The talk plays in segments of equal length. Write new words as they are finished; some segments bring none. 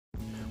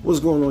What's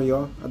going on,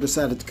 y'all? I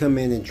decided to come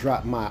in and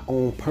drop my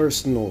own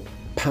personal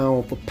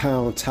pound for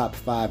pound top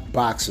 5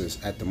 boxers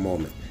at the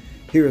moment.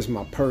 Here is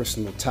my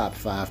personal top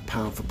 5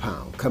 pound for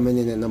pound. Coming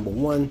in at number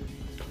 1,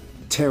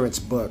 Terrence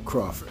Bud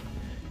Crawford.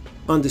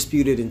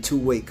 Undisputed in 2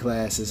 weight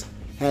classes,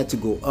 had to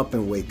go up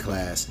in weight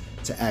class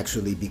to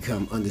actually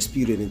become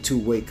undisputed in 2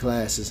 weight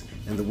classes,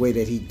 and the way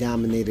that he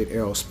dominated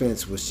Errol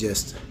Spence was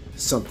just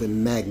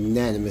something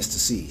magnanimous to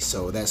see.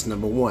 So that's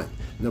number 1.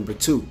 Number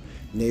 2,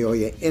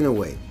 Naoya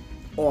Inoue.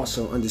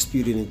 Also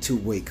undisputed in 2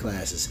 weight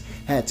classes,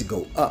 had to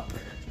go up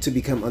to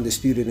become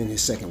undisputed in his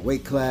 2nd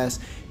weight class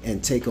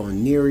and take on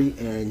Nery,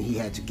 and he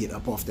had to get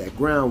up off that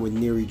ground when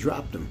Nery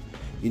dropped him.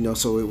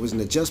 So it was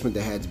an adjustment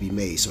that had to be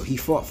made, so he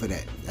fought for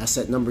that. That's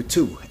at number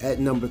 2. At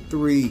number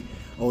 3,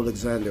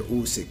 Alexander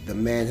Usyk, the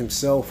man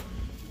himself,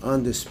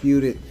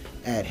 undisputed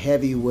at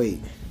heavyweight,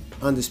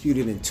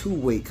 undisputed in 2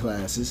 weight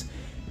classes,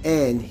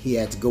 and he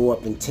had to go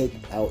up and take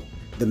out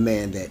the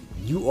man that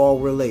you all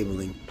were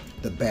labeling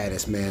the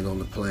baddest man on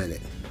the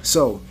planet.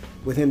 So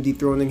with him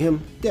dethroning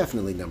him,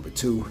 definitely number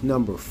 2.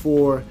 Number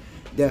 4,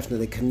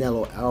 definitely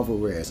Canelo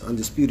Alvarez,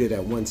 undisputed at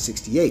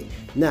 168.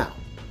 Now,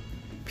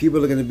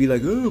 people are going to be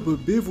like, oh, but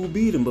Bivol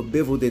beat him. But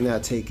Bivol did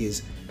not take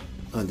his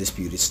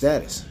undisputed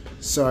status.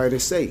 Sorry to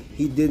say,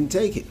 he didn't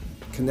take it.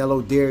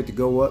 Canelo dared to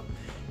go up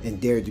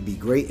and dared to be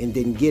great and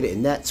didn't get it.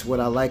 And that's what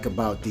I like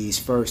about these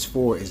first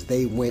 4 is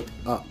they went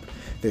up.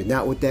 They're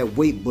not with that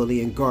weight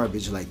bullying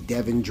garbage like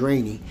Devin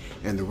Draney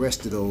and the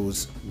rest of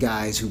those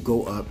guys who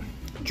go up,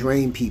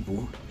 drain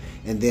people,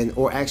 and then,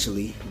 or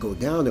actually go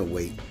down in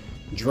weight,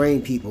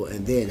 drain people,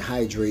 and then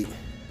hydrate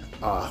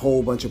a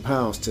whole bunch of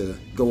pounds to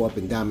go up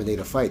and dominate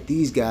a fight.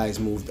 These guys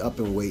moved up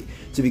in weight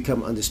to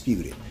become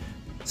undisputed.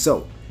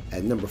 So,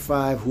 at number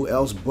 5, who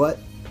else but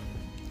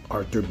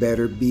Arthur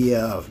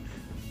Beterbiev?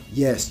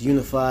 Yes,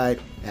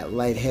 unified at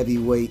light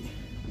heavyweight,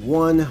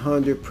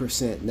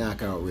 100%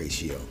 knockout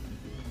ratio.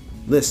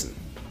 Listen,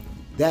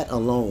 that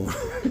alone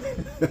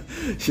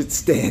should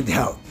stand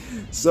out.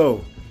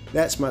 So,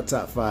 that's my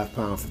top 5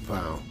 pound for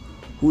pound.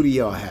 Who do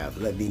y'all have?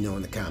 Let me know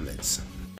in the comments.